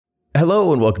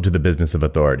Hello and welcome to the Business of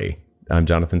Authority. I'm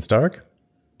Jonathan Stark.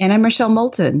 And I'm Rochelle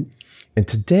Moulton. And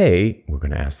today we're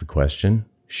going to ask the question,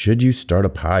 should you start a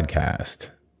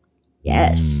podcast?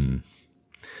 Yes.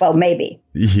 Well, maybe.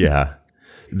 Yeah.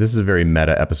 This is a very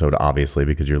meta episode, obviously,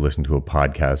 because you're listening to a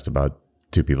podcast about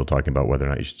two people talking about whether or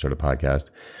not you should start a podcast.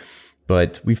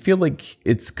 But we feel like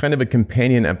it's kind of a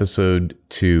companion episode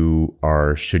to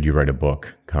our Should You Write a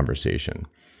Book conversation,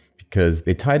 because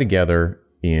they tie together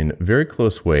in a very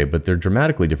close way, but they're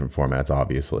dramatically different formats,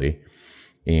 obviously.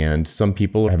 And some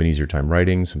people have an easier time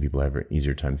writing. Some people have an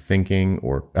easier time speaking.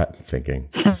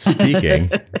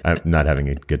 I'm not having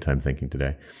a good time thinking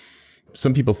today.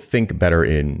 Some people think better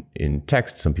in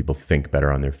text. Some people think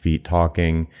better on their feet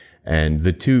talking. And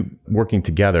the two working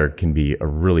together can be a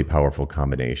really powerful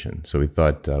combination. So we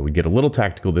thought we'd get a little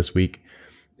tactical this week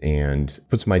and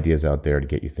put some ideas out there to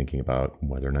get you thinking about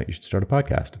whether or not you should start a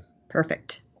podcast.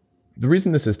 Perfect. The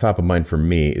reason this is top of mind for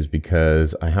me is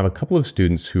because I have a couple of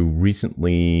students who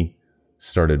recently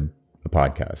started a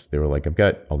podcast. They were like, I've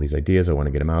got all these ideas. I want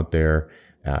to get them out there.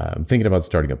 I'm thinking about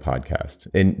starting a podcast,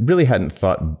 and really hadn't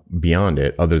thought beyond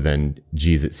it other than,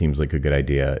 geez, it seems like a good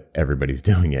idea. Everybody's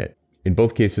doing it. In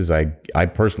both cases, I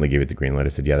personally gave it the green light. I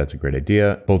said, yeah, that's a great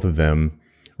idea. Both of them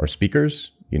are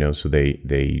speakers, so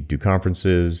they do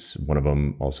conferences. One of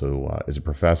them also is a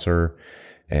professor,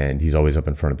 and he's always up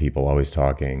in front of people, always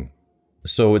talking.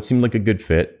 So it seemed like a good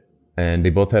fit, and they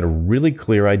both had a really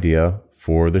clear idea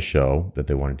for the show that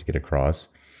they wanted to get across,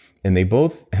 and they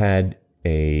both had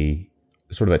a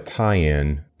sort of a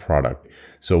tie-in product.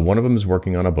 So one of them is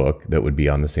working on a book that would be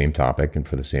on the same topic and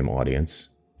for the same audience,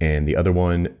 and the other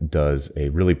one does a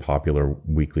really popular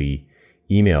weekly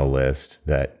email list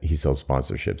that he sells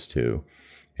sponsorships to,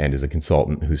 and is a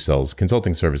consultant who sells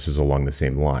consulting services along the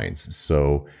same lines.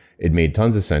 So it made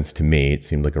tons of sense to me. It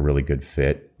seemed like a really good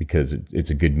fit because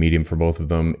it's a good medium for both of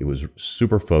them. It was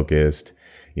super focused.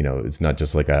 It's not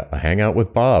just like a hangout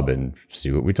with Bob and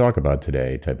see what we talk about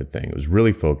today type of thing. It was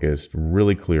really focused,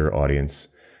 really clear audience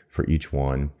for each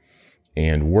one.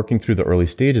 And working through the early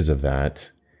stages of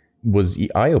that was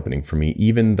eye-opening for me,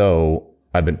 even though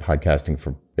I've been podcasting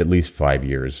for at least 5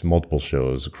 years, multiple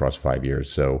shows across 5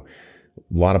 years. So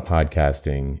a lot of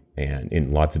podcasting and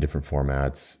in lots of different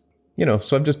formats.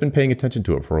 So I've just been paying attention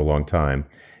to it for a long time.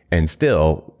 And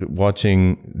still,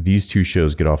 watching these two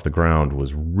shows get off the ground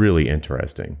was really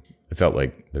interesting. I felt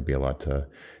like there'd be a lot to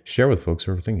share with folks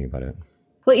who are thinking about it.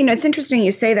 Well, it's interesting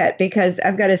you say that because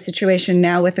I've got a situation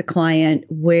now with a client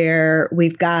where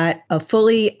we've got a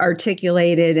fully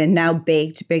articulated and now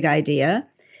baked big idea.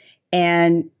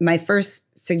 And my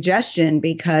first suggestion,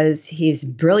 because he's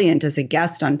brilliant as a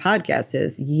guest on podcasts,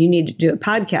 is you need to do a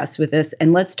podcast with this.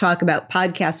 And let's talk about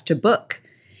podcast to book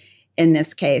in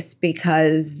this case,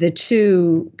 because the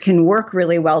two can work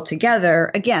really well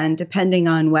together, again, depending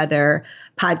on whether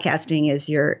podcasting is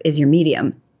your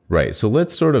medium. Right. So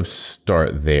let's sort of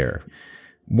start there.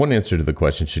 One answer to the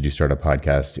question, should you start a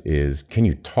podcast, is can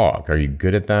you talk? Are you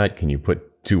good at that? Can you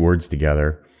put two words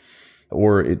together?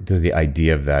 Or does the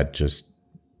idea of that just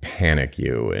panic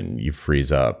you and you freeze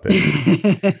up?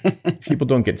 And people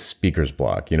don't get speaker's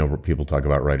block. People talk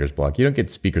about writer's block. You don't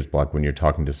get speaker's block when you're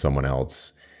talking to someone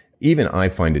else. Even I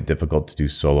find it difficult to do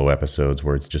solo episodes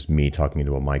where it's just me talking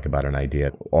into a mic about an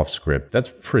idea off script.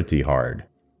 That's pretty hard.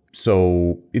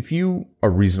 So if you are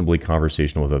reasonably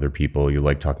conversational with other people, you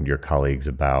like talking to your colleagues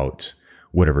about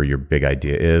whatever your big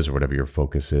idea is or whatever your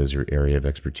focus is, your area of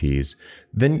expertise,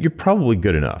 then you're probably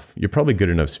good enough. You're probably a good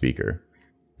enough speaker.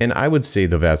 And I would say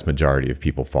the vast majority of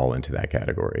people fall into that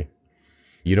category.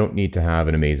 You don't need to have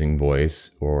an amazing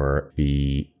voice or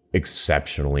be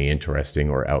exceptionally interesting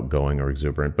or outgoing or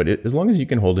exuberant, but as long as you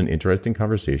can hold an interesting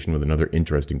conversation with another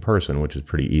interesting person, which is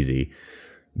pretty easy,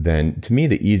 then to me,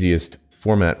 the easiest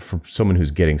format for someone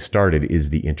who's getting started is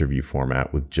the interview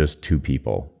format with just two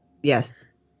people. Yes.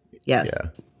 Yeah.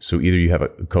 So either you have a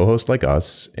co-host like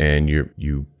us and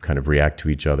you kind of react to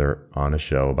each other on a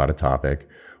show about a topic,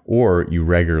 or you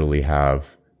regularly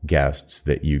have guests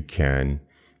that you can,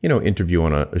 interview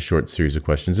on a short series of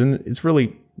questions. And it's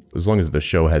really, as long as the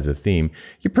show has a theme,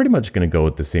 you're pretty much going to go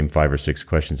with the same 5 or 6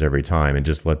 questions every time and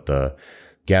just let the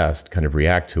guest kind of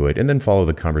react to it and then follow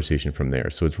the conversation from there.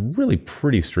 So it's really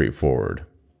pretty straightforward.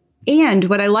 And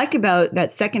what I like about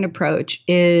that second approach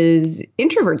is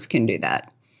introverts can do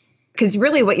that. Because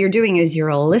really what you're doing is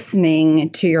you're listening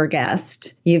to your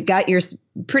guest. You've got your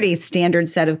pretty standard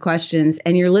set of questions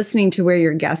and you're listening to where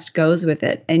your guest goes with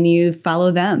it and you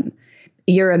follow them.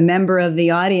 You're a member of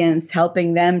the audience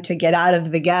helping them to get out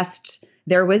of the guest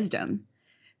their wisdom.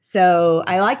 So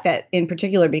I like that in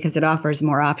particular because it offers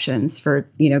more options for,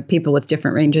 people with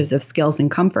different ranges of skills and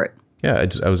comfort. Yeah,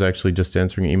 I was actually just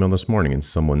answering an email this morning,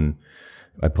 and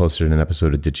I posted an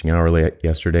episode of Ditching Hourly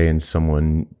yesterday, and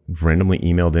someone randomly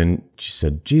emailed in. She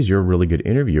said, "Geez, you're a really good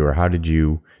interviewer. Did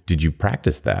you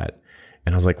practice that?"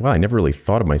 And I was like, "Well, I never really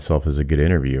thought of myself as a good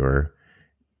interviewer,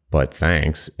 but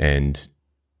thanks." And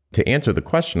to answer the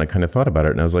question, I kind of thought about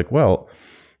it, and I was like, well,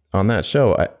 on that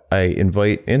show, I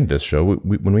invite in this show,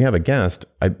 when we have a guest,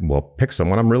 I pick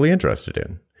someone I'm really interested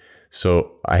in.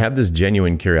 So I have this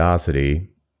genuine curiosity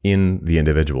in the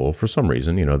individual for some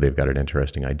reason. They've got an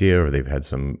interesting idea, or they've had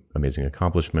some amazing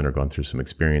accomplishment, or gone through some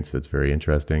experience that's very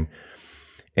interesting.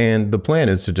 And the plan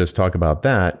is to just talk about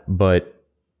that, but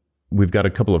we've got a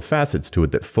couple of facets to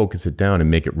it that focus it down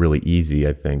and make it really easy,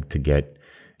 I think, to get,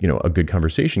 a good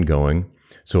conversation going.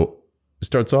 So it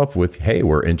starts off with, hey,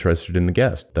 we're interested in the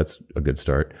guest. That's a good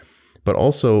start. But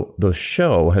also the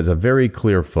show has a very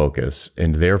clear focus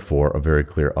and therefore a very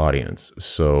clear audience.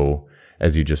 So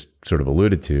as you just sort of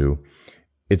alluded to,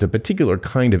 it's a particular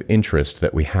kind of interest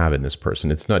that we have in this person.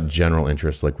 It's not general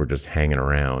interest like we're just hanging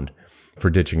around.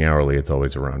 For Ditching Hourly, it's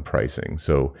always around pricing.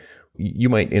 So you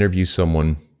might interview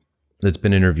someone that's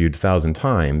been interviewed 1,000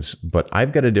 times, but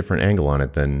I've got a different angle on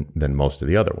it than most of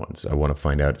the other ones. I want to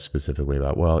find out specifically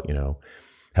about,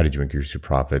 how did you increase your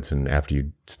profits? And after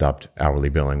you stopped hourly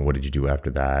billing, what did you do after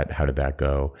that? How did that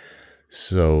go?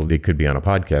 So they could be on a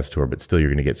podcast tour, but still you're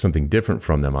going to get something different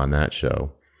from them on that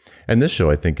show. And this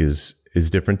show, I think, is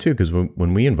different too, because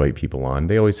when we invite people on,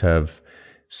 they always have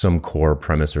some core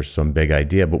premise or some big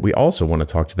idea, but we also want to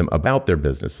talk to them about their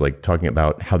business, like talking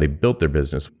about how they built their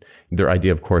business. Their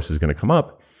idea, of course, is going to come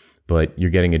up, but you're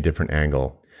getting a different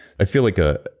angle. I feel like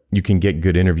you can get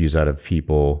good interviews out of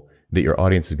people that your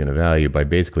audience is going to value by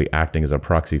basically acting as a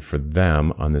proxy for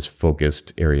them on this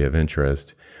focused area of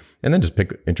interest, and then just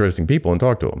pick interesting people and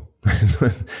talk to them.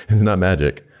 It's not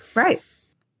magic. Right.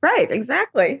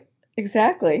 Exactly.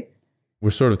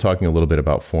 We're sort of talking a little bit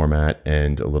about format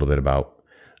and a little bit about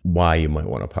why you might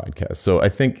want a podcast. So I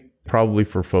think probably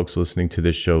for folks listening to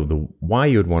this show, the why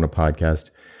you would want a podcast,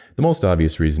 the most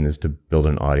obvious reason is to build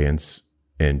an audience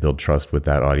and build trust with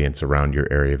that audience around your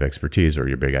area of expertise or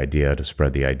your big idea, to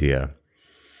spread the idea.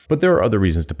 But there are other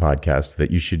reasons to podcast that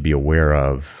you should be aware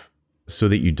of so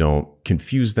that you don't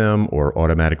confuse them or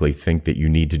automatically think that you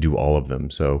need to do all of them.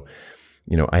 So,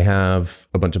 I have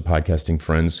a bunch of podcasting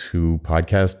friends who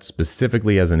podcast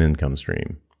specifically as an income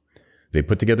stream. They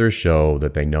put together a show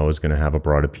that they know is going to have a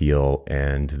broad appeal,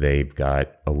 and they've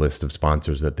got a list of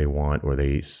sponsors that they want, or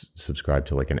they subscribe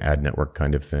to like an ad network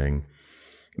kind of thing.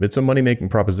 It's a money-making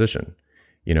proposition.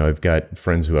 I've got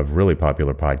friends who have really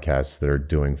popular podcasts that are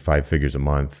doing 5 figures a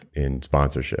month in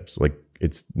sponsorships. Like,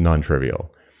 it's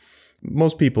non-trivial.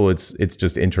 Most people, it's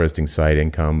just interesting side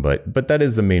income, but that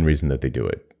is the main reason that they do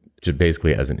it, just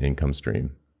basically as an income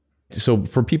stream. So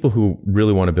for people who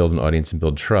really want to build an audience and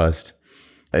build trust,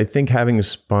 I think having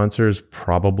sponsors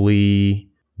probably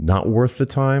not worth the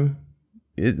time.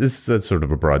 This is sort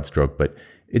of a broad stroke, but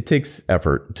it takes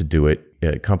effort to do it.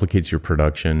 It complicates your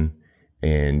production,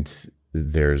 and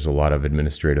there's a lot of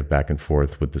administrative back and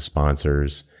forth with the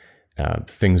sponsors.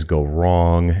 Things go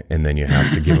wrong, and then you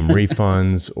have to give them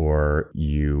refunds, or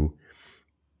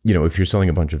if you're selling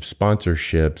a bunch of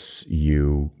sponsorships,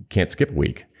 you can't skip a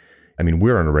week. I mean,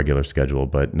 we're on a regular schedule,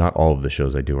 but not all of the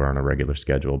shows I do are on a regular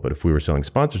schedule. But if we were selling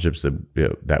sponsorships,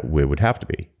 that way would have to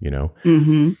be,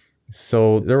 Mm-hmm.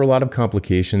 So there are a lot of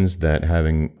complications that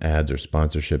having ads or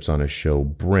sponsorships on a show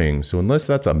bring. So unless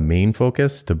that's a main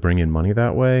focus to bring in money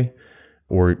that way,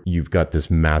 or you've got this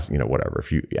mass, whatever,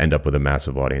 if you end up with a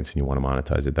massive audience and you want to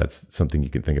monetize it, that's something you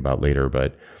can think about later.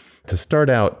 But to start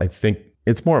out, I think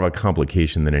it's more of a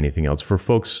complication than anything else. For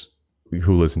folks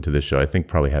who listen to this show, I think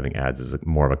probably having ads is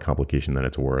more of a complication than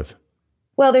it's worth.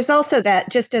 Well, there's also that,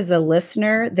 just as a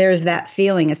listener, there's that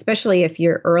feeling, especially if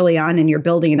you're early on and you're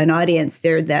building an audience,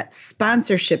 that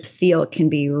sponsorship feel can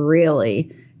be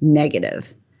really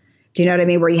negative. Do you know what I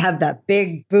mean? Where you have that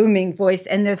big booming voice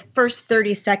and the first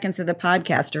 30 seconds of the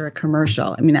podcast are a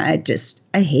commercial. I mean, I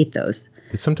hate those.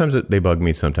 Sometimes they bug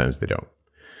me, sometimes they don't.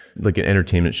 Like in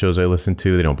entertainment shows I listen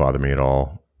to, they don't bother me at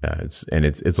all.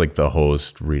 It's like the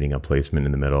host reading a placement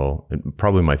in the middle.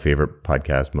 Probably my favorite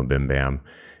podcast, Mabim Bam.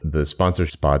 The sponsor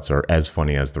spots are as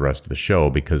funny as the rest of the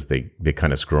show because they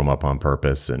kind of screw them up on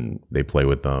purpose and they play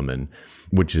with them, and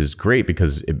which is great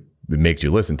because it makes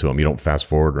you listen to them. You don't fast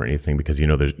forward or anything because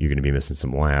you're going to be missing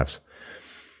some laughs.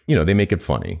 They make it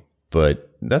funny,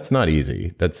 but that's not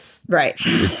easy. That's right.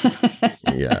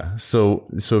 Yeah. So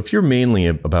if you're mainly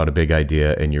about a big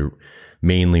idea and you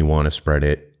mainly want to spread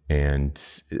it, and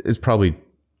it's probably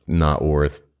not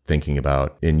worth thinking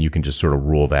about, and you can just sort of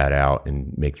rule that out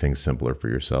and make things simpler for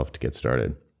yourself to get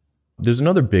started. There's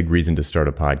another big reason to start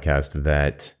a podcast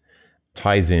that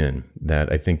ties in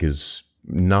that I think is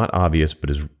not obvious, but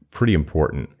is pretty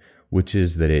important, which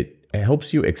is that it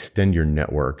helps you extend your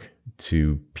network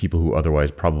to people who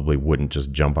otherwise probably wouldn't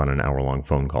just jump on an hour-long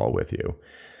phone call with you.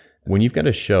 When you've got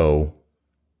a show,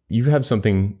 you have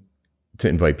something to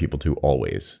invite people to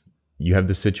always. You have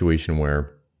this situation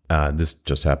where this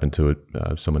just happened to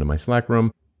someone in my Slack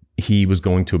room. He was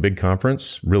going to a big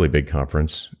conference, really big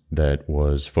conference that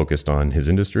was focused on his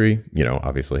industry,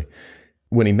 obviously.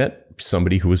 When he met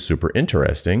somebody who was super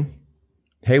interesting,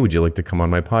 hey, would you like to come on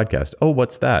my podcast? Oh,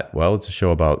 what's that? Well, it's a show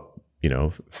about,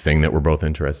 thing that we're both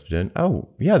interested in. Oh,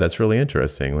 yeah, that's really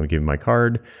interesting. Let me give you my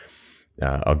card.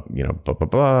 Blah, blah,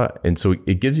 blah. And so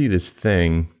it gives you this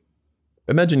thing.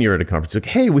 Imagine you're at a conference, like,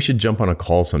 hey, we should jump on a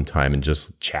call sometime and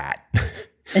just chat.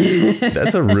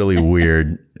 That's a really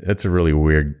weird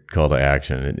call to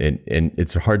action. And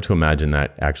it's hard to imagine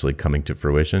that actually coming to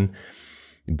fruition.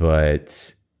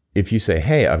 But if you say,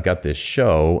 hey, I've got this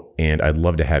show and I'd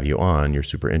love to have you on, you're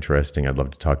super interesting, I'd love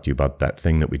to talk to you about that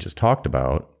thing that we just talked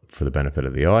about for the benefit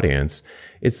of the audience,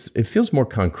 it feels more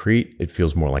concrete. It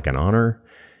feels more like an honor.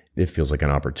 It feels like an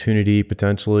opportunity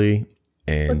potentially.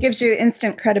 And it gives you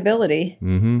instant credibility.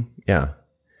 Mm-hmm, yeah.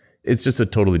 It's just a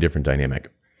totally different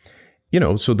dynamic.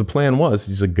 So the plan was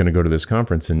he's going to go to this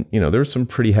conference and, there were some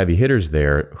pretty heavy hitters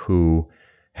there who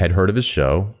had heard of his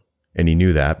show. And he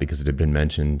knew that because it had been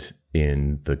mentioned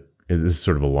this is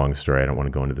sort of a long story. I don't want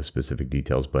to go into the specific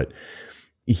details, but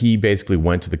he basically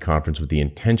went to the conference with the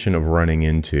intention of running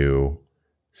into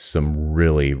some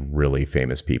really, really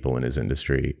famous people in his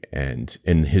industry. And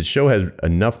his show has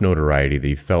enough notoriety that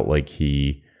he felt like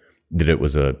that it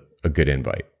was a good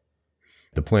invite.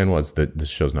 The plan was that the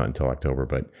show's not until October,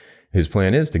 but his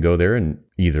plan is to go there and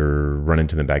either run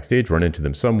into them backstage, run into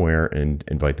them somewhere and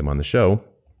invite them on the show.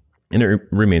 And it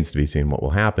remains to be seen what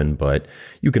will happen, but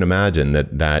you can imagine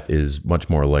that is much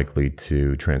more likely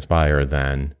to transpire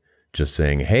than just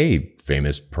saying, hey,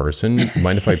 famous person,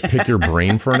 mind if I pick your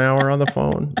brain for an hour on the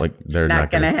phone? Like, they're not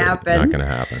going to happen. Not going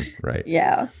to happen, right?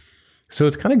 Yeah. So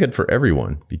it's kind of good for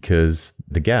everyone because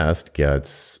the guest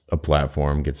gets a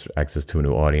platform, gets access to a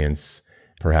new audience,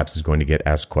 perhaps is going to get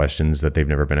asked questions that they've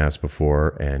never been asked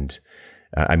before. And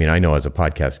I know as a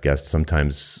podcast guest,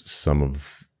 sometimes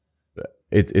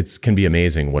it can be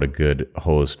amazing what a good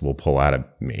host will pull out of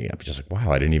me. I'm just like,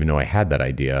 wow, I didn't even know I had that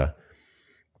idea.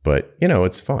 But,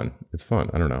 it's fun. It's fun.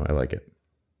 I don't know. I like it.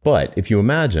 But if you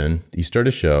imagine you start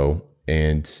a show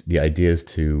and the idea is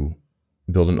to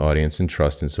build an audience and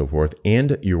trust and so forth,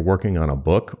 and you're working on a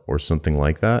book or something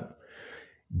like that,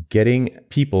 getting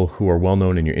people who are well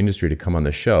known in your industry to come on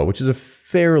the show, which is a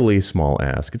fairly small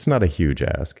ask. It's not a huge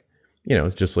ask.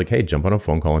 It's just like, hey, jump on a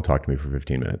phone call and talk to me for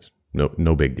 15 minutes.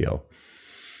 No big deal.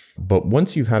 But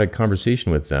once you've had a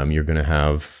conversation with them, you're going to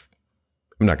have,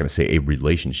 I'm not going to say a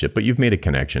relationship, but you've made a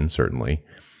connection, certainly.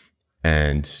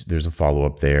 And there's a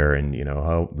follow-up there. And,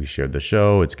 we shared the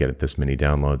show. It's got this many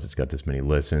downloads. It's got this many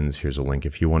listens. Here's a link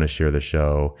if you want to share the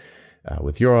show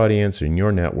with your audience or in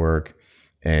your network.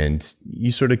 And you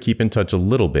sort of keep in touch a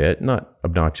little bit, not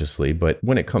obnoxiously, but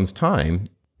when it comes time,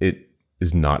 it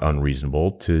is not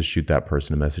unreasonable to shoot that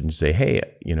person a message and say, hey,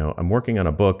 I'm working on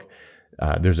a book.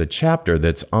 There's a chapter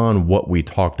that's on what we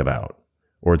talked about,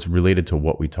 or it's related to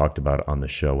what we talked about on the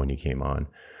show when you came on.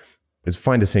 It's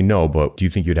fine to say no, but do you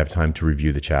think you'd have time to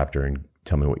review the chapter and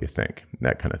tell me what you think?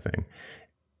 That kind of thing.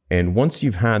 And once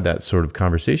you've had that sort of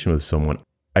conversation with someone,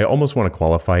 I almost want to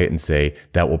qualify it and say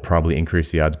that will probably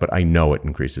increase the odds, but I know it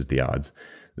increases the odds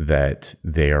that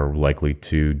they are likely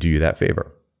to do you that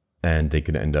favor. And they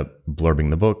could end up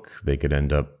blurbing the book. They could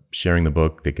end up sharing the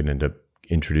book. They could end up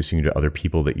introducing you to other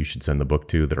people that you should send the book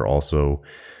to that are also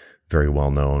very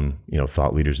well-known,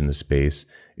 thought leaders in the space.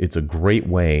 It's a great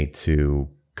way to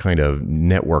kind of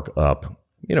network up,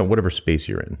 whatever space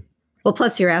you're in. Well,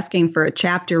 plus you're asking for a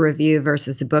chapter review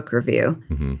versus a book review.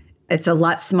 Mm-hmm. It's a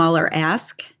lot smaller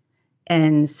ask.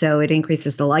 And so it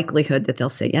increases the likelihood that they'll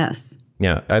say yes.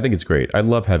 Yeah, I think it's great. I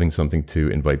love having something to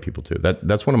invite people to.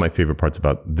 That's one of my favorite parts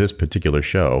about this particular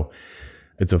show.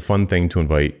 It's a fun thing to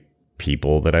invite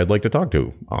people that I'd like to talk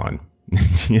to on.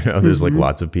 There's like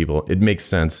lots of people. It makes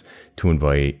sense to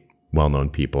invite well-known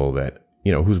people that,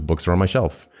 whose books are on my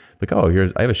shelf. Like,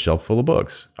 oh, I have a shelf full of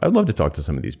books. I'd love to talk to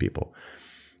some of these people.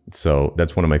 So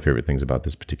that's one of my favorite things about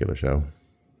this particular show.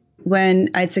 When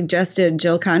I'd suggested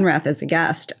Jill Konrath as a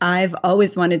guest, I've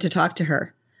always wanted to talk to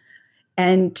her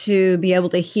and to be able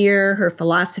to hear her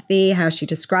philosophy, how she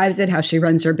describes it, how she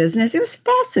runs her business. It was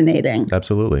fascinating.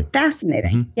 Absolutely.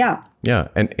 Fascinating. Mm-hmm. Yeah. Yeah.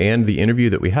 And the interview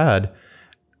that we had,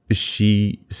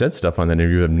 she said stuff on that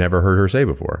interview I've never heard her say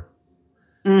before.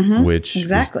 which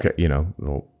exactly. is,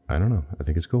 well, I don't know. I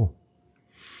think it's cool.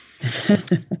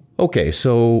 Okay,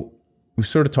 so we've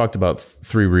sort of talked about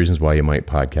 3 reasons why you might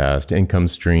podcast: income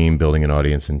stream, building an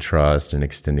audience and trust, and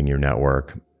extending your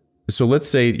network. So let's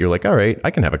say you're like, all right,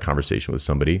 I can have a conversation with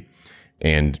somebody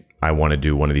and I want to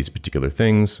do one of these particular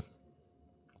things.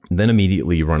 Then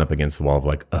immediately you run up against the wall of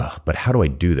like, but how do I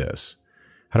do this?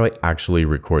 How do I actually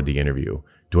record the interview?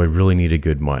 Do I really need a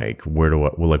good mic? What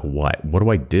do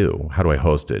I do? How do I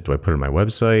host it? Do I put it on my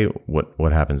website?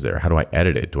 What happens there? How do I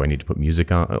edit it? Do I need to put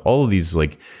music on? All of these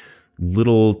like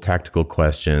little tactical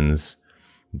questions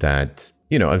that,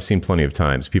 I've seen plenty of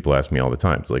times. People ask me all the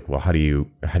time. It's like, well, how do you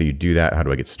do that? How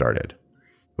do I get started?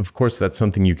 Of course, that's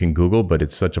something you can Google, but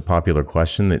it's such a popular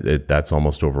question that that's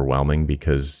almost overwhelming,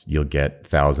 because you'll get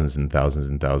thousands and thousands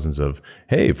and thousands of,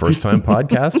 hey, first time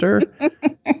podcaster,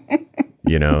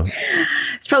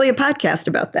 It's probably a podcast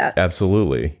about that.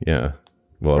 Absolutely. Yeah.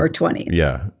 Well, or 20.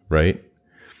 Yeah. Right.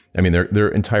 I mean, there are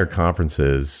entire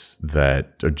conferences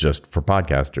that are just for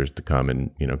podcasters to come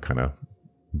and, kind of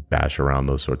bash around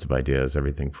those sorts of ideas,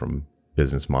 everything from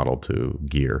business model to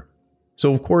gear.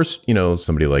 So, of course,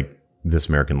 somebody like This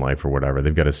American Life or whatever,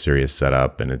 they've got a serious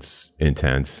setup and it's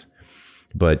intense.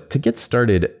 But to get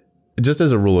started, just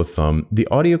as a rule of thumb, the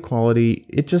audio quality,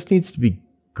 it just needs to be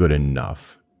good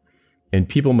enough. And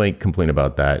people might complain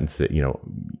about that and say,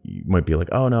 you might be like,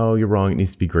 oh, no, you're wrong. It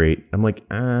needs to be great. I'm like,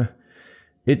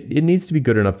 It needs to be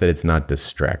good enough that it's not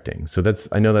distracting. So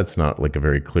I know that's not like a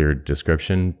very clear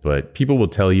description, but people will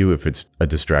tell you if it's a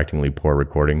distractingly poor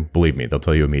recording. Believe me, they'll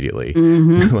tell you immediately.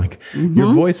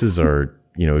 Your voices are,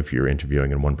 if you're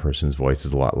interviewing and one person's voice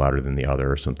is a lot louder than the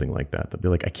other or something like that, they'll be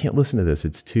like, I can't listen to this.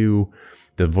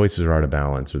 The voices are out of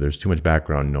balance, or there's too much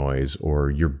background noise, or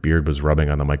your beard was rubbing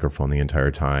on the microphone the entire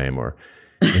time, or,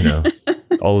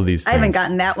 all of these things. I haven't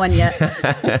gotten that one yet.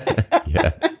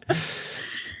 Yeah.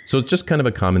 So it's just kind of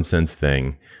a common sense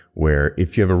thing where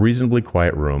if you have a reasonably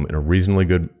quiet room and a reasonably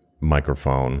good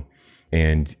microphone,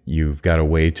 and you've got a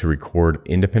way to record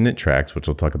independent tracks, which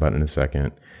I'll talk about in a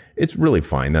second, it's really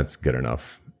fine. That's good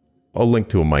enough. I'll link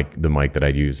to the mic that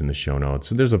I'd use in the show notes.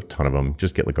 So there's a ton of them.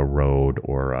 Just get like a Rode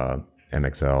or a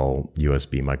MXL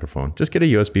USB microphone. Just get a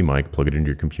USB mic, plug it into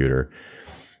your computer,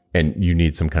 and you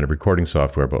need some kind of recording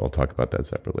software, but I'll talk about that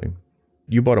separately.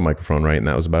 You bought a microphone, right? And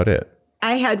that was about it.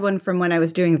 I had one from when I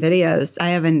was doing videos. I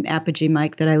have an Apogee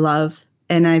mic that I love,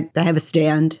 and I have a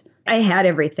stand. I had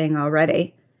everything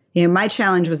already. My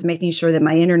challenge was making sure that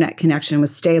my internet connection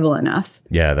was stable enough.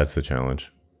 Yeah, that's the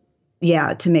challenge.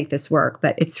 Yeah, to make this work,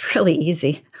 but it's really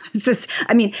easy.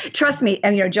 Trust me.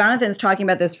 Jonathan's talking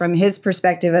about this from his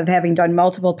perspective of having done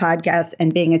multiple podcasts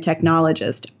and being a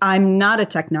technologist. I'm not a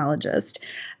technologist.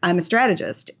 I'm a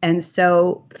strategist. And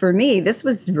so for me, this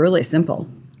was really simple.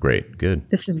 Great. Good.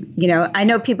 This is, I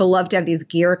know people love to have these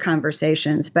gear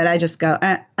conversations, but I just go,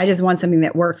 I just want something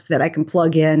that works, that I can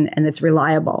plug in and that's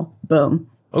reliable. Boom.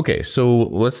 Okay. So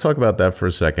let's talk about that for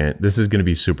a second. This is going to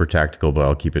be super tactical, but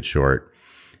I'll keep it short.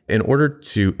 In order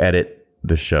to edit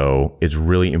the show, it's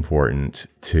really important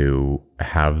to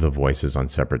have the voices on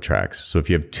separate tracks. So if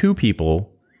you have 2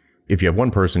 people, if you have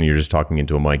one person and you're just talking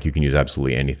into a mic, you can use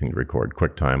absolutely anything to record.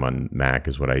 QuickTime on Mac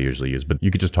is what I usually use, but you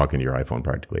could just talk into your iPhone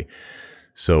practically.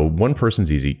 So one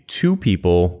person's easy. 2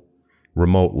 people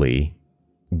remotely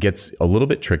gets a little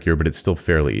bit trickier, but it's still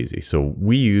fairly easy. So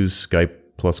we use Skype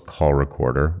plus Call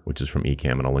Recorder, which is from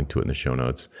Ecamm, and I'll link to it in the show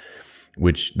notes.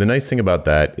 Which the nice thing about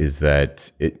that is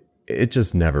that it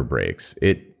just never breaks.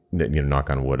 Knock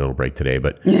on wood, it'll break today,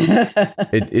 but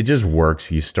it just works.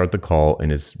 You start the call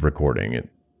and it's recording. It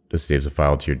just saves a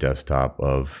file to your desktop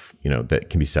of that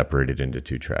can be separated into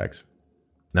 2 tracks.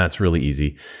 That's really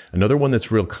easy. Another one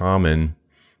that's real common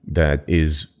that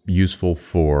is useful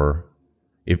for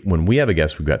when we have a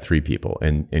guest, we've got 3 people,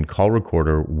 and Call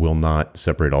Recorder will not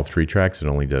separate all 3 tracks. It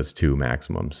only does 2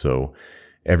 maximum. So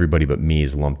everybody but me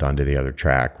is lumped onto the other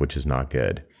track, which is not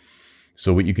good.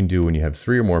 So what you can do when you have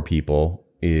 3 or more people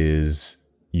is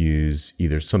use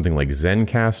either something like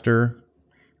Zencastr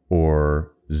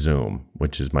or Zoom,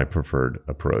 which is my preferred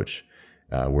approach.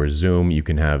 Where Zoom, you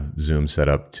can have Zoom set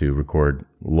up to record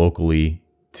locally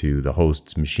to the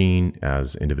host's machine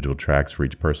as individual tracks for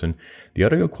each person. The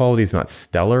audio quality is not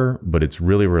stellar, but it's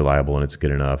really reliable and it's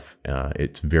good enough.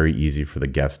 It's very easy for the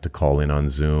guest to call in on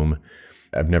Zoom.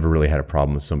 I've never really had a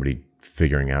problem with somebody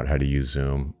figuring out how to use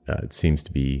Zoom. It seems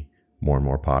to be more and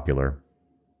more popular.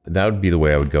 That would be the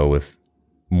way I would go with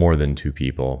more than 2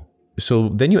 people. So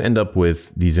then you end up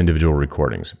with these individual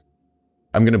recordings.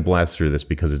 I'm going to blast through this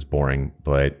because it's boring,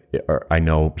 but I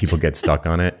know people get stuck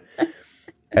on it.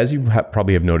 As you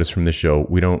probably have noticed from the show,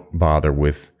 we don't bother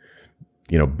with,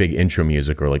 big intro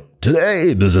music or like,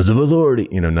 today, business of authority,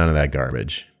 none of that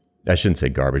garbage. I shouldn't say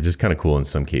garbage. It's kind of cool in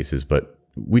some cases, but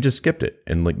we just skipped it.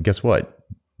 And like, guess what,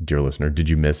 dear listener, did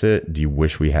you miss it? Do you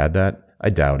wish we had that? I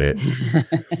doubt it.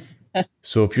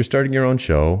 So if you're starting your own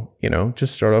show,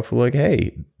 just start off with like,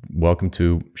 hey, welcome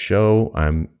to show.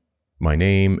 I'm my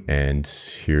name and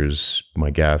here's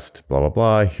my guest, blah, blah,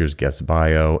 blah. Here's guest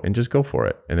bio and just go for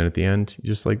it. And then at the end, you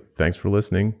just like, thanks for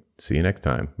listening. See you next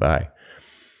time. Bye.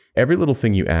 Every little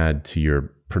thing you add to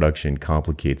your production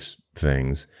complicates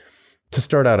things. To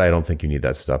start out, I don't think you need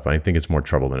that stuff. I think it's more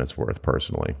trouble than it's worth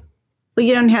personally. Well,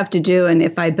 you don't have to do, and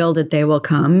if I build it, they will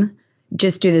come.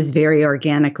 Just do this very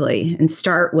organically and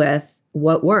start with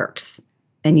what works.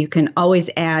 And you can always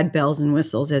add bells and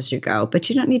whistles as you go, but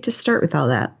you don't need to start with all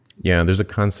that. Yeah, there's a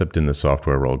concept in the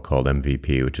software world called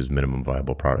MVP, which is minimum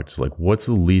viable product. So like, what's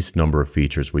the least number of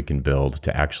features we can build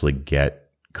to actually get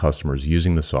customers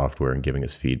using the software and giving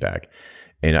us feedback?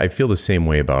 And I feel the same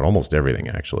way about almost everything,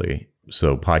 actually.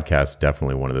 So podcasts,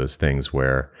 definitely one of those things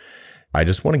where I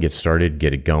just want to get started,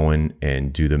 get it going,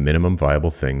 and do the minimum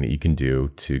viable thing that you can do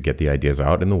to get the ideas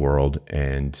out in the world.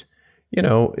 And,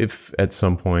 if at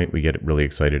some point we get really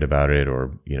excited about it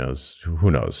or, who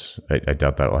knows, I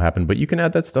doubt that will happen, but you can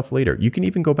add that stuff later. You can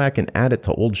even go back and add it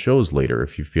to old shows later.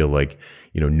 If you feel like,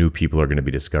 new people are going to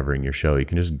be discovering your show, you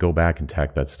can just go back and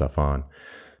tack that stuff on.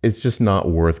 It's just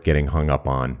not worth getting hung up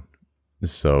on.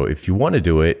 So if you want to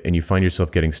do it and you find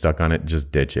yourself getting stuck on it,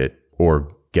 just ditch it or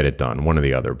get it done, one or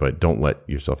the other, but don't let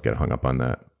yourself get hung up on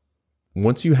that.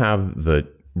 Once you have the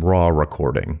raw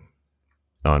recording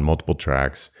on multiple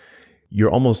tracks,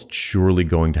 you're almost surely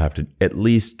going to have to at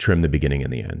least trim the beginning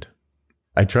and the end.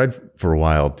 I tried for a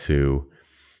while to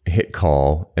hit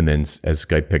call and then as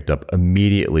Skype picked up,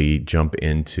 immediately jump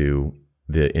into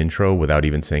the intro without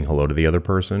even saying hello to the other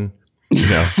person.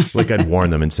 Like I'd warn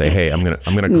them and say, hey, I'm gonna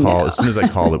call. No. As soon as I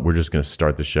call it, we're just gonna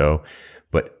start the show.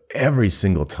 But every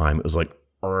single time it was like,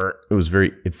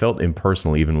 it felt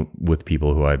impersonal, even with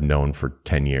people who I've known for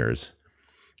 10 years.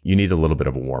 You need a little bit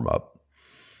of a warm up.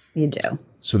 You do.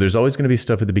 So there's always going to be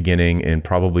stuff at the beginning and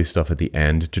probably stuff at the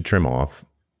end to trim off.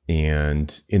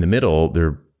 And in the middle,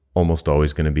 there almost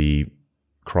always going to be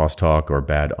crosstalk or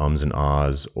bad ums and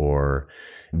ahs, or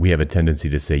we have a tendency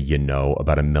to say,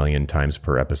 about 1 million times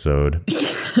per episode.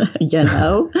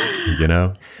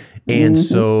 And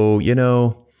so,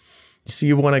 so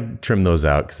you want to trim those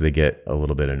out because they get a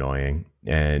little bit annoying.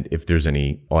 And if there's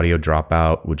any audio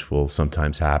dropout, which will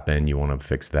sometimes happen, you want to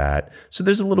fix that. So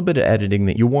there's a little bit of editing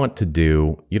that you want to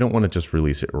do. You don't want to just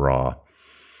release it raw.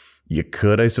 You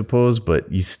could, I suppose,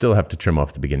 but you still have to trim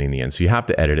off the beginning and the end. So you have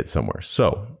to edit it somewhere.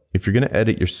 So if you're going to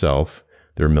edit yourself,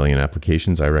 there are 1 million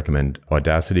applications. I recommend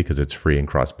Audacity because it's free and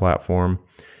cross-platform.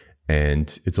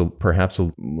 And it's perhaps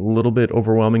a little bit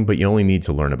overwhelming, but you only need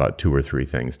to learn about 2 or 3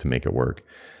 things to make it work.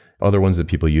 Other ones that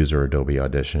people use are Adobe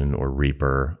Audition or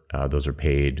Reaper. Those are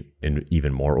paid and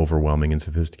even more overwhelming and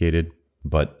sophisticated,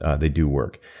 but they do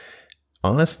work.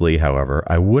 Honestly, however,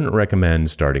 I wouldn't recommend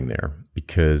starting there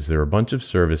because there are a bunch of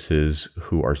services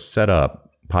who are set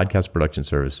up, podcast production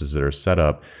services that are set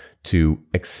up to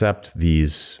accept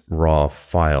these raw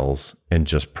files and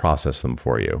just process them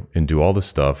for you and do all the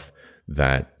stuff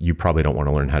that you probably don't want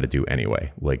to learn how to do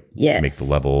anyway, like make the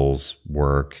levels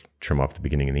work, trim off the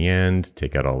beginning and the end,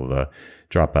 take out all of the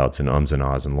dropouts and ums and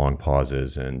ahs and long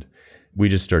pauses. And we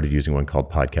just started using one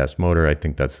called Podcast Motor. I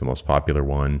think that's the most popular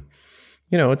one.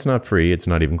 It's not free. It's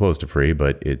not even close to free,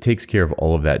 but it takes care of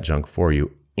all of that junk for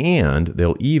you. And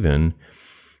they'll even,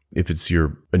 if it's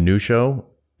a new show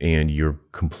and you're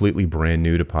completely brand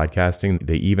new to podcasting,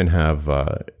 they even have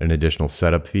an additional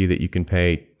setup fee that you can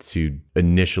pay to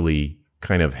initially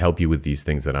kind of help you with these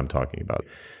things that I'm talking about.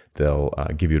 They'll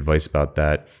give you advice about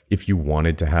that. If you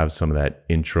wanted to have some of that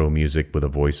intro music with a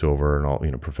voiceover and all,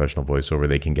 professional voiceover,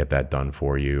 they can get that done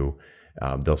for you.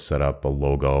 They'll set up a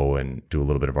logo and do a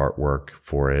little bit of artwork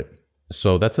for it.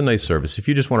 So that's a nice service. If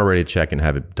you just want to write a check and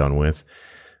have it done with,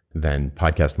 then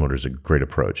Podcast Motor is a great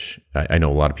approach. I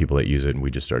know a lot of people that use it, and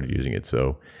we just started using it.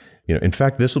 So, in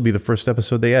fact, this will be the first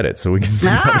episode they edit, so we can see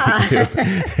how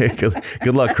they do.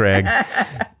 Good luck, Craig.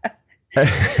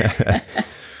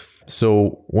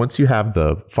 So once you have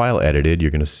the file edited,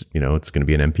 you're going to, it's going to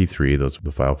be an MP3, those are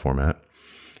the file format,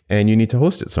 and you need to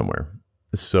host it somewhere.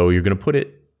 So you're going to put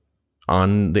it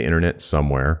on the internet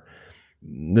somewhere.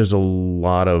 There's a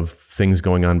lot of things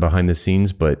going on behind the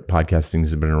scenes, but podcasting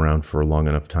has been around for a long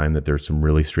enough time that there's some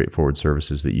really straightforward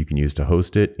services that you can use to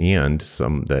host it and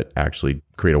some that actually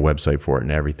create a website for it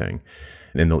and everything.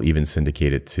 And they'll even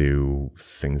syndicate it to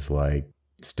things like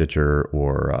Stitcher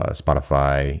or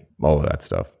Spotify, all of that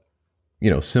stuff.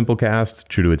 Simplecast,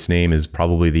 true to its name, is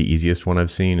probably the easiest one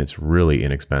I've seen. It's really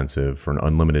inexpensive for an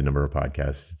unlimited number of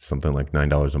podcasts. It's something like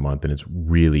 $9 a month, and it's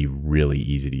really, really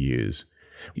easy to use.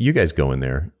 You guys go in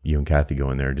there, you and Kathy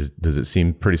go in there. Does it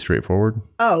seem pretty straightforward?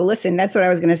 Oh, listen, that's what I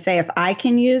was going to say. If I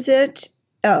can use it,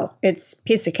 it's a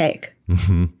piece of cake.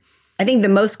 Mm-hmm. I think the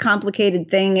most complicated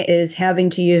thing is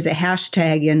having to use a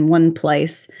hashtag in one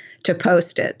place to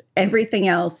post it. Everything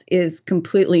else is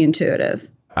completely intuitive.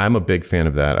 I'm a big fan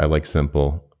of that. I like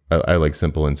simple. I like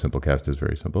simple, and Simplecast is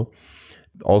very simple.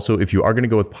 Also, if you are going to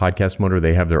go with Podcast Motor,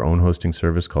 they have their own hosting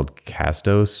service called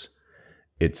Castos.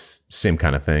 It's same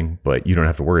kind of thing, but you don't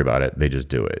have to worry about it. They just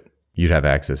do it. You'd have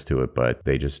access to it, but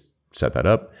they just set that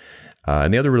up.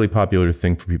 And the other really popular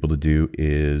thing for people to do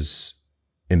is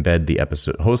embed the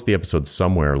episode, host the episode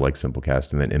somewhere like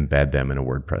Simplecast, and then embed them in a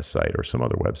WordPress site or some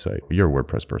other website. You're a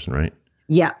WordPress person, right?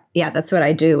 Yeah, that's what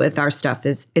I do with our stuff.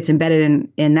 Is it's embedded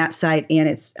in that site, and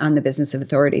it's on the Business of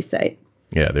Authority site.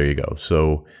 Yeah, there you go.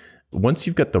 So once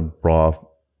you've got the raw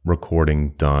recording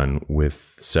done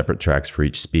with separate tracks for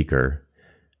each speaker,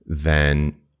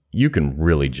 then you can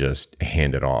really just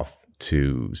hand it off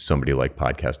to somebody like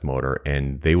Podcast Motor,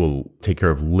 and they will take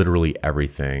care of literally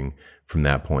everything from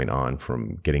that point on,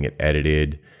 from getting it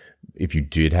edited. If you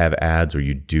did have ads, or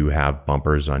you do have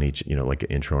bumpers on each, like an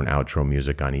intro and outro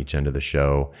music on each end of the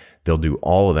show, they'll do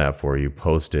all of that for you,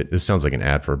 post it. This sounds like an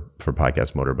ad for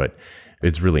Podcast Motor, but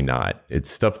it's really not. It's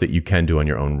stuff that you can do on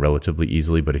your own relatively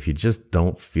easily. But if you just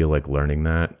don't feel like learning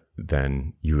that,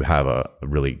 then you have a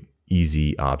really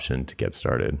easy option to get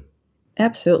started.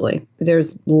 Absolutely.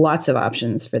 There's lots of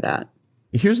options for that.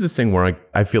 Here's the thing where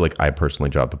I feel like I personally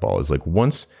dropped the ball is like,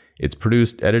 once it's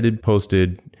produced, edited,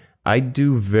 posted, I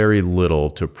do very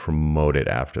little to promote it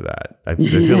after that. I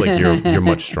feel like you're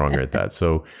much stronger at that.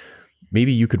 So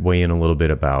maybe you could weigh in a little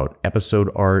bit about episode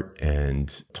art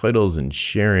and titles and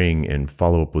sharing and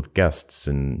follow up with guests.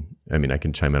 And I mean, I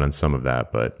can chime in on some of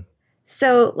that, but.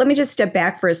 So let me just step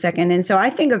back for a second. And so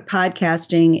I think of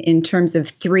podcasting in terms of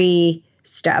 3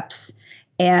 steps,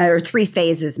 or 3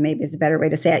 phases, maybe is a better way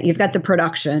to say it. You've got the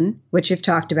production, which you've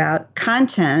talked about,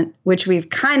 content, which we've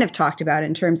kind of talked about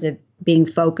in terms of being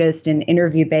focused and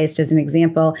interview-based as an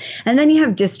example. And then you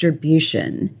have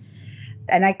distribution.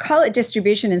 And I call it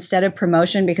distribution instead of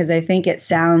promotion because I think it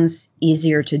sounds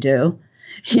easier to do.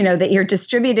 That you're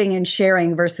distributing and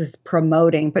sharing versus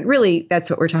promoting. But really,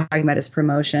 that's what we're talking about is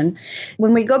promotion.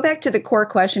 When we go back to the core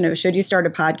question of should you start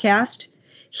a podcast,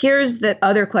 here's the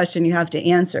other question you have to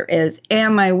answer is,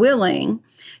 am I willing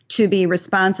to be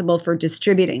responsible for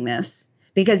distributing this?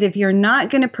 Because if you're not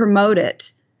going to promote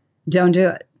it, don't do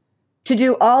it. To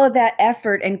do all of that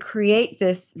effort and create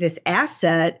this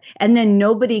asset, and then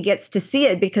nobody gets to see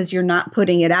it because you're not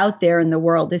putting it out there in the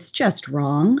world is just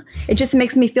wrong. It just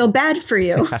makes me feel bad for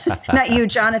you. Not you,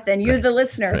 Jonathan, you, the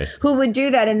listener, right, who would do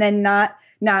that and then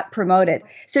not promote it.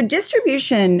 So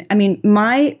distribution, I mean,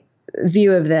 my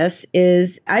view of this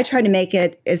is I try to make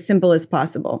it as simple as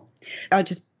possible. I'll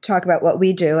just talk about what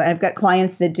we do. I've got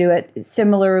clients that do it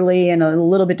similarly and a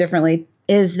little bit differently.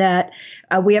 Is that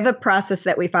we have a process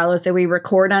that we follow. So we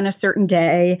record on a certain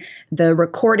day. The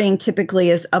recording typically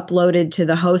is uploaded to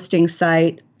the hosting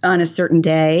site on a certain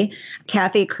day.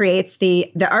 Kathy creates the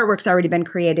artwork's already been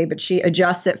created, but she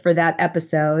adjusts it for that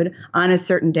episode on a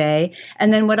certain day.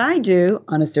 And then what I do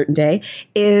on a certain day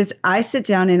is I sit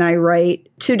down and I write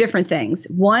 2 different things.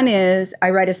 One is I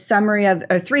write a summary of,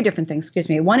 or 3 different things, excuse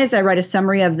me. One is I write a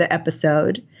summary of the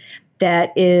episode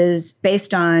that is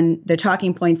based on the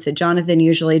talking points that Jonathan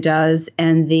usually does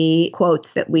and the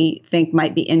quotes that we think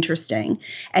might be interesting.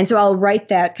 And so I'll write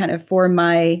that kind of for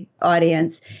my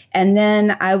audience. And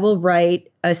then I will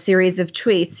write a series of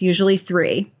tweets, usually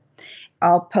 3.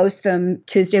 I'll post them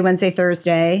Tuesday, Wednesday,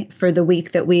 Thursday for the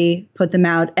week that we put them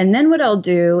out. And then what I'll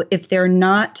do, if they're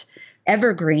not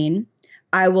evergreen,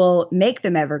 I will make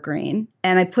them evergreen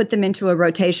and I put them into a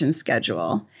rotation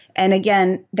schedule. And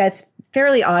again, that's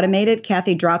fairly automated.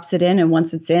 Kathy drops it in, and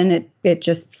once it's in, it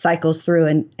just cycles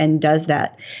through and does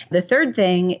that. The third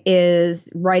thing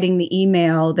is writing the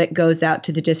email that goes out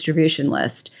to the distribution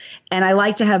list. And I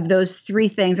like to have those 3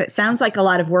 things. It sounds like a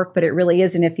lot of work, but it really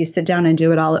isn't if you sit down and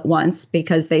do it all at once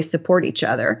because they support each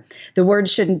other. The words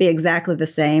shouldn't be exactly the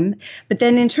same. But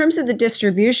then in terms of the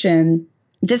distribution,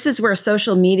 this is where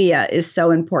social media is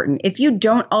so important. If you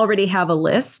don't already have a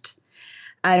list,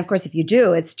 and of course, if you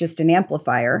do, it's just an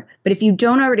amplifier. But if you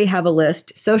don't already have a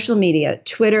list, social media,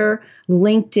 Twitter,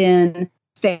 LinkedIn,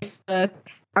 Facebook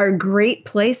are great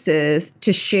places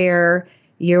to share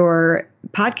your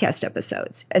podcast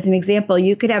episodes. As an example,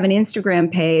 you could have an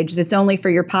Instagram page that's only for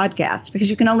your podcast because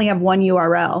you can only have one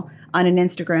URL on an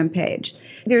Instagram page.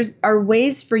 There are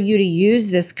ways for you to use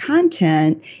this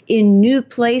content in new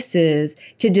places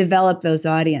to develop those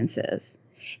audiences.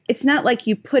 It's not like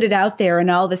you put it out there and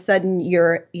all of a sudden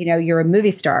you're a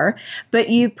movie star, but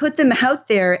you put them out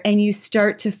there and you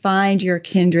start to find your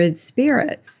kindred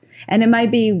spirits. And it might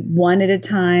be one at a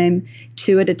time,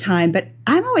 two at a time, but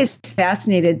I'm always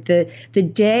fascinated the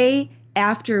day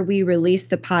after we release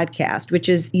the podcast, which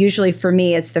is usually for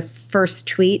me, it's the first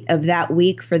tweet of that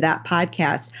week for that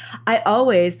podcast. I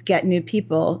always get new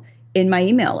people in my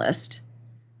email list.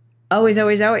 Always,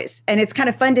 always, always. And it's kind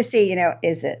of fun to see,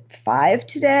 is it 5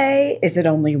 today? Is it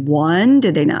only 1?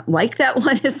 Did they not like that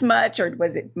one as much? Or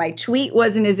was it my tweet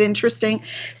wasn't as interesting?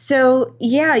 So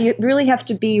yeah, you really have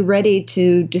to be ready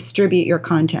to distribute your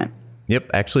content. Yep.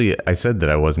 Actually, I said that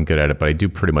I wasn't good at it, but I do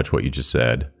pretty much what you just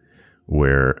said,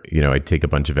 where, I take a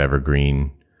bunch of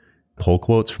evergreen pull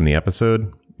quotes from the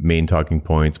episode, main talking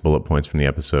points, bullet points from the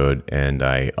episode, and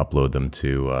I upload them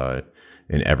to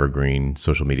an evergreen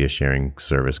social media sharing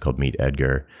service called Meet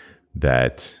Edgar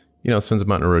that, sends them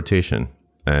out in a rotation.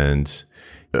 And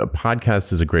a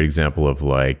podcast is a great example of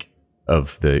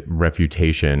the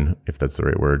refutation, if that's the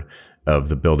right word, of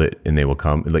the build it and they will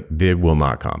come. Like, they will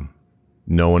not come.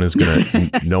 No one is going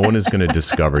to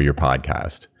discover your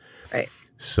podcast. Right.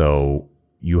 So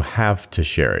you have to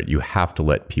share it. You have to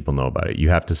let people know about it. You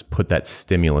have to put that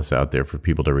stimulus out there for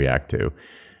people to react to.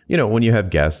 When you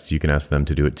have guests, you can ask them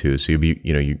to do it too. So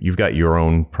you've got your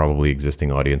own probably existing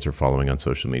audience or following on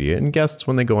social media. And guests,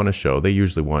 when they go on a show, they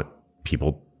usually want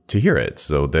people to hear it.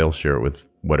 So they'll share it with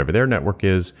whatever their network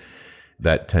is.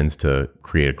 That tends to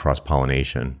create a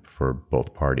cross-pollination for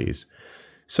both parties.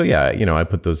 So yeah, I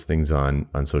put those things on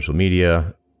social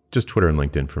media, just Twitter and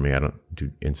LinkedIn for me. I don't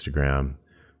do Instagram.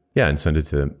 Yeah, and send it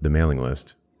to the mailing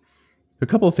list. A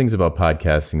couple of things about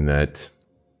podcasting that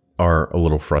are a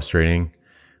little frustrating.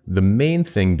 The main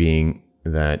thing being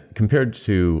that compared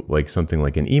to something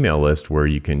like an email list where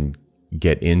you can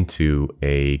get into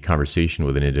a conversation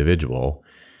with an individual,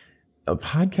 a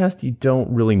podcast, you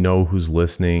don't really know who's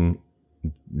listening.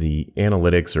 The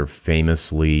analytics are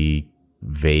famously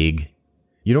vague.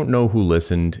 You don't know who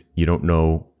listened. You don't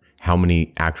know how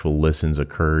many actual listens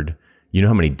occurred. You know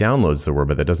how many downloads there were,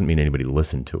 but that doesn't mean anybody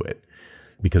listened to it,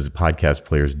 because the podcast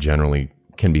players generally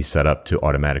can be set up to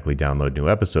automatically download new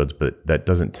episodes, but that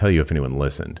doesn't tell you if anyone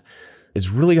listened. It's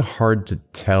really hard to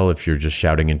tell if you're just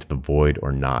shouting into the void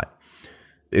or not.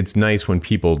 It's nice when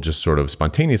people just sort of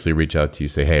spontaneously reach out to you,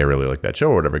 say, hey, I really like that show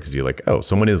or whatever, because you're like, oh,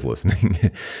 someone is listening.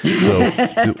 So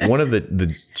one of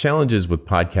the challenges with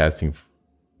podcasting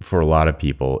for a lot of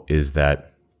people is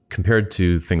that compared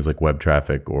to things like web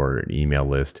traffic or an email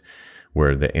list,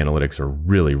 where the analytics are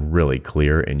really, really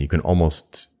clear and you can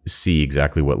almost see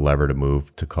exactly what lever to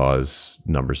move to cause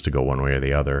numbers to go one way or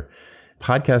the other.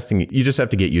 Podcasting, you just have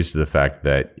to get used to the fact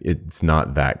that it's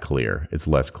not that clear. It's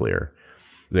less clear.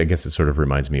 I guess it sort of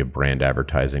reminds me of brand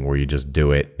advertising where you just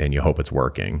do it and you hope it's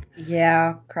working.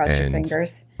 Yeah, cross your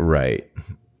fingers. Right.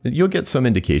 You'll get some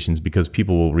indications because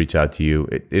people will reach out to you.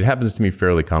 It happens to me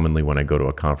fairly commonly when I go to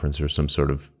a conference or some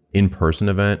sort of in-person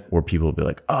event where people will be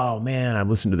like, oh man, I've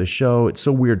listened to the show. It's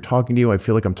so weird talking to you. I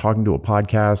feel like I'm talking to a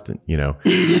podcast.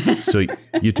 And, so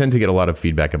you tend to get a lot of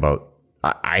feedback about,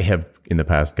 I have in the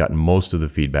past gotten most of the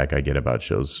feedback I get about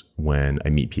shows when I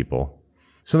meet people.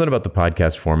 Something about the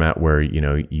podcast format where,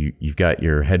 you've got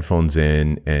your headphones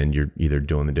in and you're either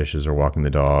doing the dishes or walking the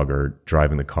dog or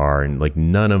driving the car. And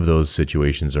none of those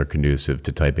situations are conducive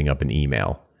to typing up an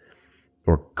email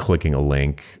or clicking a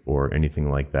link or anything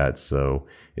like that. So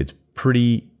it's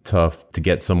pretty tough to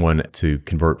get someone to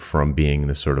convert from being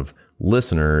the sort of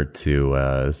listener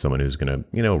to someone who's going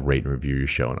to, rate and review your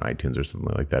show on iTunes or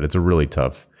something like that. It's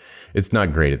it's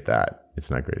not great at that.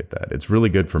 It's really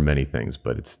good for many things,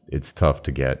 but it's tough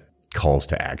to get calls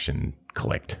to action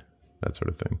clicked, that sort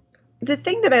of thing. The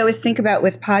thing that I always think about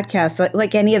with podcasts,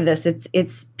 like any of this,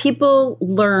 it's people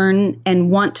learn and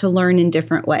want to learn in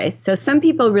different ways. So some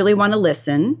people really want to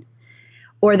listen,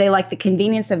 or they like the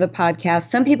convenience of a podcast.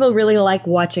 Some people really like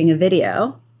watching a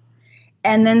video.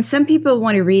 And then some people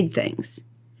want to read things.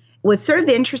 What's sort of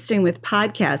interesting with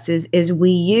podcasts is we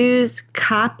use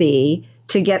copy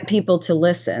to get people to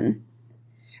listen.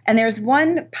 And there's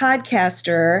one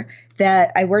podcaster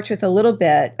that I worked with a little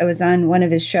bit. I was on one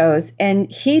of his shows,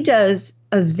 and he does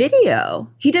a video.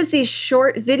 He does these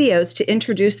short videos to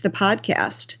introduce the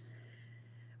podcast,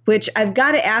 which I've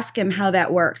got to ask him how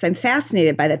that works. I'm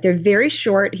fascinated by that. They're very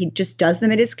short. He just does them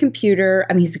at his computer.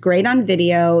 I mean, he's great on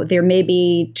video. They're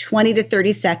maybe 20 to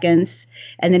 30 seconds.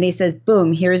 And then he says,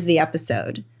 boom, here's the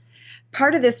episode.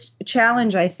 Part of this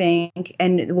challenge, I think,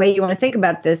 and the way you want to think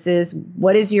about this is,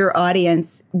 what is your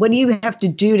audience? What do you have to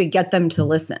do to get them to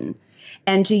listen?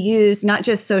 And to use not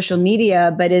just social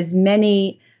media, but as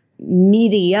many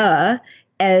media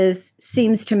as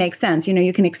seems to make sense. You know,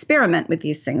 you can experiment with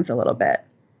these things a little bit.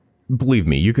 Believe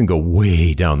me, you can go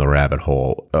way down the rabbit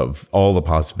hole of all the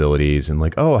possibilities and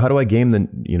like, oh, how do I game the,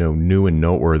 new and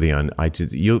noteworthy on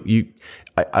iTunes?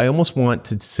 I almost want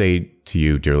to say to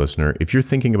you, dear listener, if you're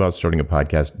thinking about starting a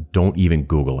podcast, don't even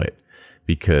Google it,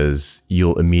 because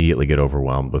you'll immediately get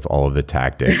overwhelmed with all of the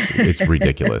tactics. It's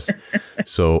ridiculous.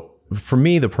 So for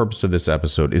me, the purpose of this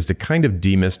episode is to kind of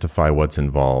demystify what's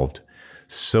involved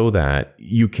so that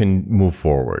you can move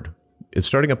forward. If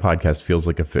starting a podcast feels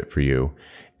like a fit for you,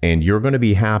 and you're going to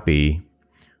be happy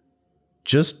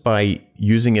just by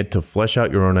using it to flesh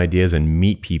out your own ideas and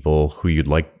meet people who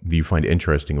you find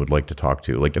interesting, would like to talk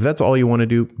to. Like, if that's all you want to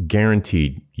do,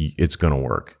 guaranteed it's going to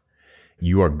work.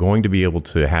 You are going to be able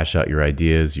to hash out your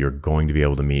ideas. You're going to be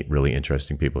able to meet really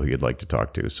interesting people who you'd like to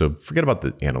talk to. So forget about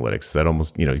the analytics. That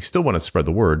almost, you still want to spread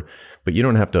the word, but you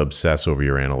don't have to obsess over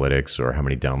your analytics or how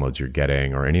many downloads you're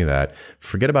getting or any of that.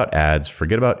 Forget about ads.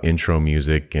 Forget about intro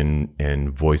music and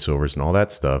voiceovers and all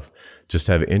that stuff. Just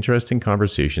have interesting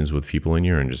conversations with people in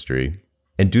your industry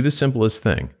and do the simplest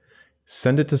thing.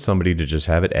 Send it to somebody to just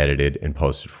have it edited and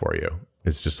posted for you.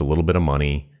 It's just a little bit of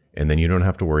money. And then you don't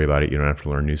have to worry about it. You don't have to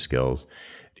learn new skills.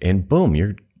 And boom,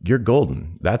 you're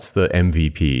golden. That's the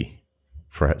MVP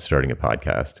for starting a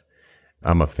podcast.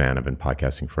 I'm a fan. I've been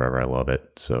podcasting forever. I love it.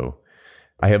 So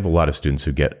I have a lot of students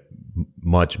who get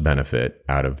much benefit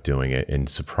out of doing it and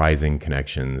surprising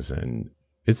connections. And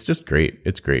it's just great.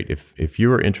 It's great. If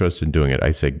you are interested in doing it,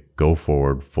 I say go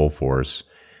forward full force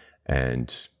and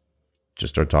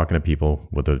just start talking to people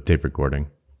with a tape recording.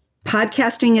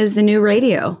 Podcasting is the new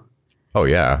radio. Oh,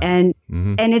 yeah. And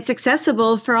it's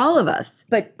accessible for all of us.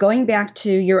 But going back to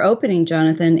your opening,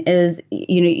 Jonathan, is,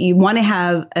 you want to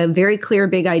have a very clear,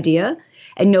 big idea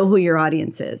and know who your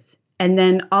audience is. And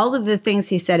then all of the things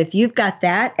he said, if you've got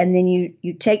that and then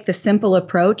you take the simple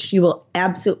approach, you will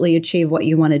absolutely achieve what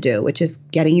you want to do, which is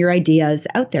getting your ideas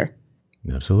out there.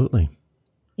 Absolutely.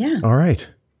 Yeah. All right.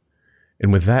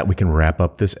 And with that, we can wrap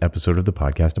up this episode of the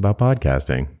podcast about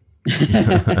podcasting.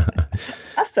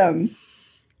 Awesome.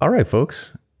 All right,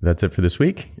 folks, that's it for this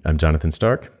week. I'm Jonathan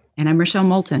Stark. And I'm Rochelle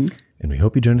Moulton. And we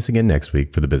hope you join us again next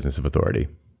week for the Business of Authority.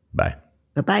 Bye.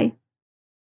 Bye-bye.